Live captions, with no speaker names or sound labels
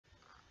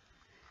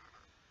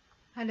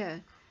Hello,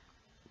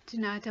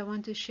 tonight I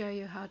want to show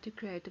you how to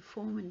create a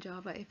form in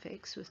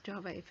JavaFX with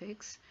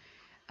JavaFX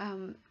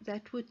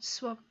that would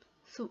swap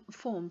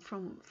form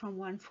from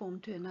one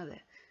form to another.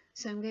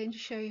 So I'm going to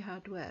show you how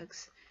it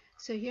works.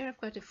 So here I've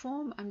got a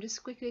form. I'm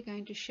just quickly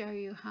going to show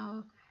you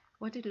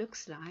what it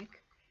looks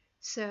like.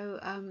 So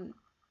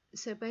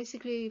so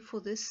basically for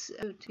this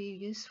to be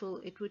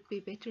useful, it would be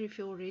better if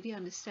you already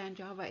understand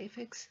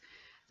JavaFX,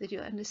 that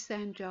you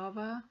understand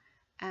Java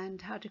and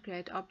how to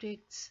create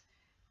objects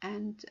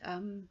and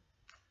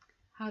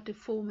how to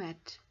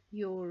format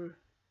your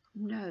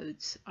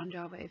nodes on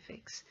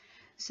JavaFX.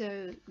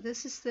 So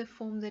this is the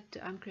form that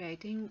I'm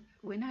creating.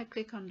 When I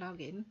click on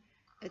login,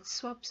 it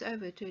swaps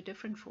over to a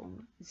different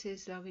form. It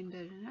says login,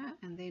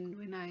 and then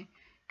when I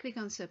click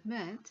on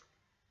submit,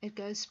 it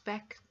goes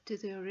back to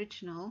the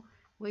original,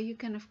 where you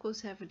can of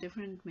course have a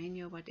different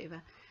menu or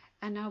whatever.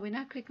 And now when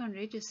I click on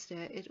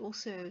register, it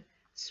also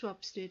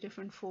swaps to a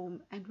different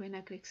form, and when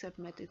I click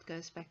submit, it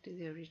goes back to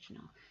the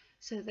original.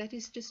 So that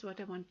is just what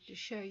I wanted to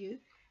show you,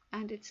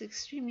 and it's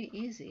extremely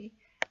easy.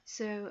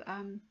 So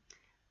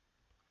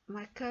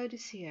my code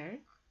is here,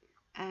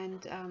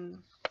 and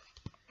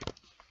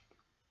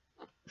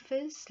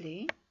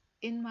firstly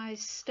in my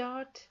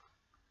start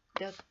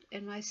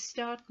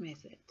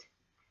method,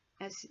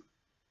 as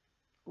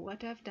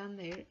what I've done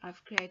there,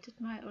 I've created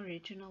my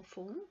original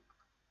form.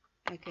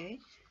 Okay,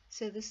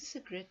 so this is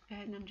a grid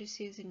pane. I'm just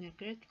using a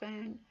grid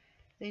pane.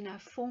 Then I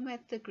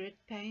format the grid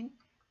pane.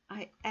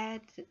 I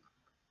add the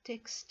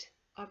text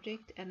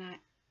object, and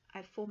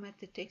I format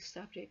the text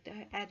object.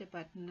 I add a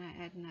button,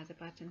 I add another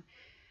button,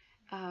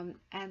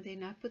 and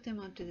then I put them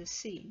onto the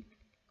scene.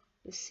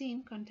 The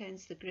scene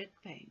contains the grid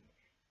pane,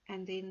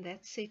 and then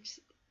that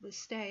sets the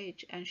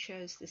stage and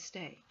shows the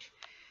stage.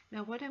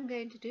 Now what I'm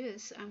going to do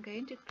is I'm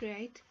going to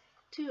create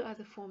two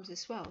other forms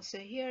as well. So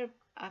here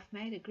I've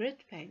made a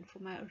grid pane for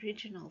my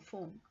original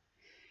form,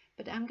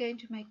 but I'm going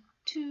to make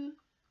two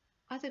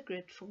other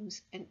grid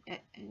forms and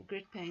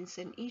grid panes,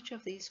 and each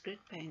of these grid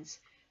panes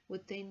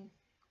would then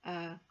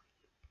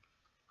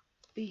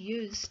be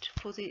used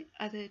for the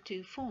other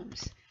two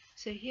forms.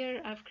 So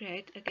here I've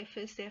created, okay,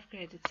 firstly I've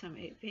created some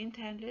event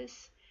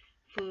handlers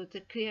for the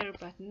clear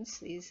buttons.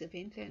 These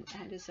event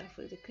handlers are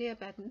for the clear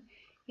button.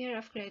 Here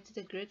I've created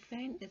a grid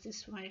pane. This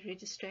is my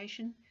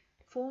registration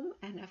form,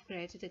 and I've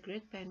created a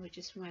grid pane which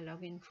is for my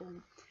login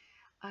form.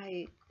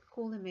 I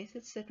call the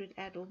methods that would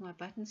add all my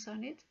buttons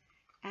on it,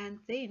 and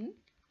then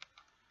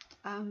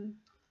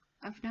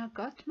I've now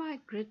got my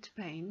grid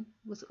pane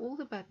with all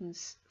the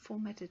buttons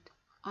formatted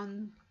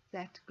on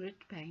that grid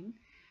pane,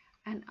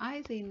 and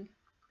I then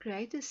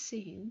create a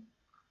scene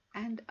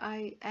and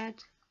I add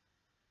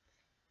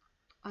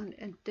on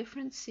a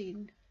different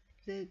scene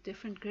the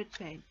different grid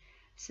pane.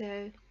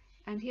 So,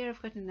 and here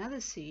I've got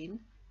another scene,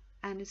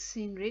 and it's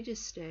scene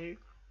register,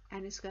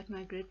 and it's got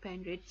my grid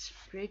pane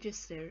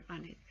register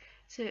on it.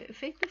 So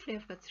effectively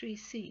I've got three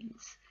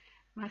scenes.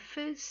 My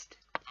first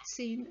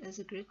scene is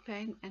a grid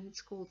pane, and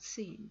it's called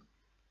scene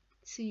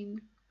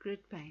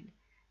grid pane,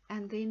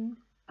 and then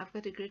I've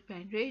got a grid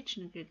pane reg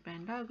and a grid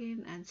pane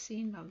login, and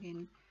scene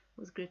login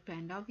with grid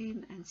pane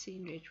login, and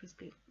scene reg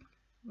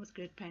with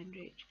grid pane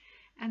reg.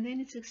 And then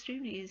it's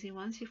extremely easy.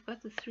 Once you've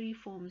got the three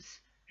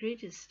forms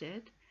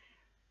registered,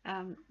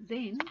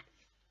 then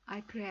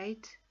I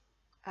create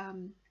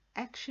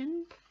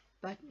action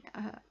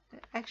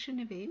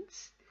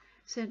events.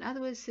 So in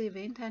other words, the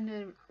event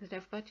handler that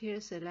I've got here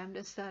is a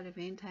lambda style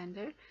event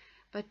handler,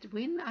 but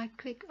when I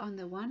click on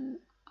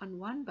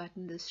one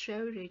button, the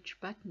show reg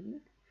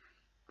button,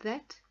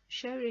 that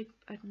show reg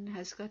button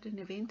has got an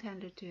event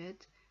handler to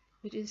it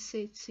which is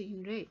set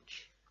scene reg.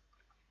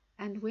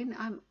 And when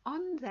I'm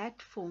on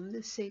that form,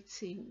 the set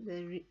scene,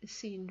 the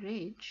scene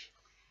reg,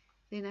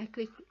 then I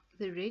click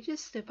the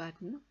register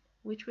button,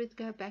 which would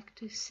go back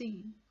to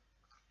scene.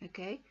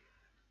 Okay,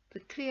 the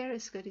clear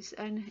has got its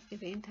own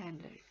event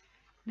handler.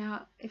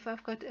 Now if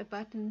I've got a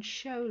button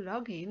show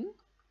login,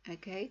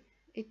 okay,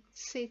 it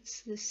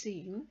sets the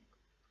scene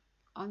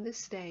on the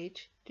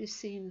stage to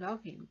scene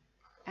login,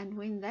 and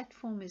when that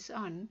form is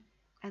on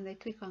and they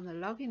click on the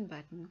login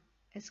button,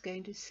 it's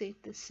going to set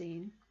the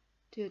scene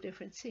to a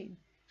different scene.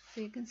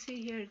 So you can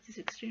see here it is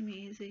extremely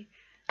easy.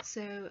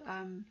 So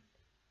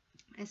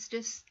it's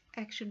just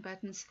action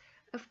buttons.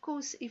 Of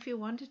course, if you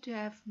wanted to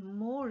have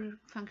more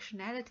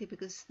functionality,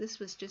 because this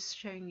was just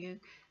showing you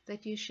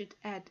that you should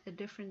add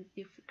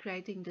if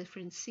creating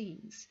different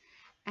scenes,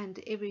 and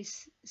every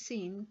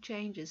scene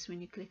changes when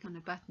you click on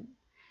a button.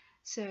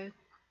 So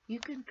you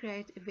can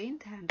create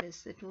event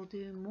handlers that will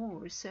do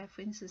more. So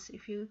for instance,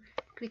 if you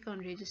click on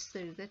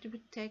register, that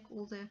would take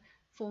all the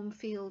form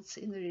fields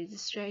in the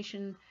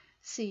registration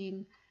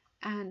scene,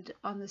 and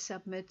on the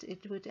submit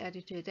it would add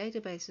it to a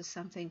database or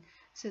something.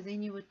 So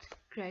then you would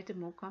create a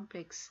more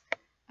complex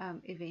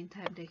event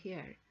handler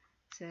here,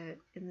 so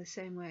in the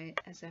same way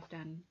as I've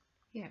done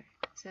here.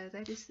 So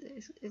that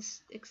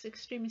is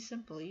extremely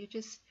simple. You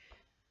just,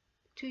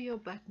 to your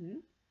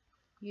button,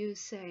 you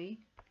say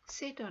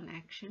set on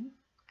action,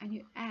 and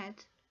you add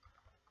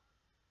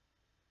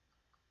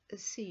a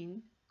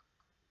scene,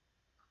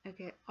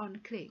 okay,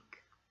 on click.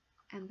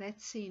 and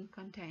that scene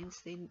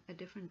contains then a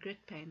different grid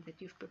pane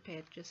that you've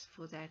prepared just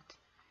for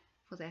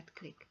that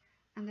click.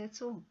 And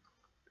that's all.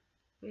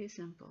 Very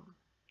simple.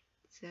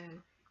 So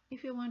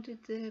if you wanted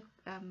the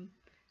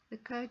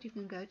code, you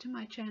can go to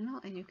my channel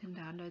and you can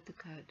download the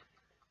code.